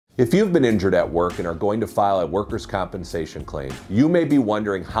If you've been injured at work and are going to file a workers' compensation claim, you may be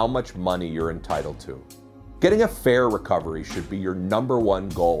wondering how much money you're entitled to. Getting a fair recovery should be your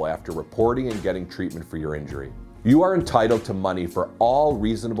 #1 goal after reporting and getting treatment for your injury. You are entitled to money for all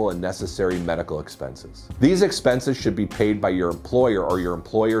reasonable and necessary medical expenses. These expenses should be paid by your employer or your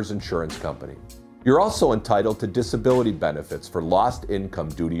employer's insurance company. You're also entitled to disability benefits for lost income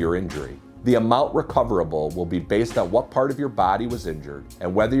due to your injury. The amount recoverable will be based on what part of your body was injured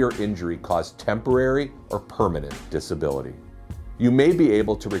and whether your injury caused temporary or permanent disability. You may be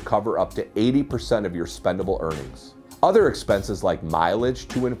able to recover up to 80% of your spendable earnings. Other expenses like mileage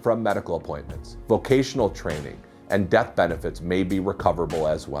to and from medical appointments, vocational training, and death benefits may be recoverable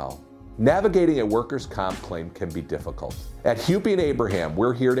as well. Navigating a workers' comp claim can be difficult. At Hupy and Abraham,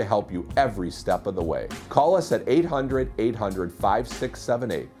 we're here to help you every step of the way. Call us at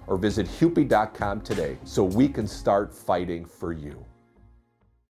 800-800-5678 or visit hupy.com today so we can start fighting for you.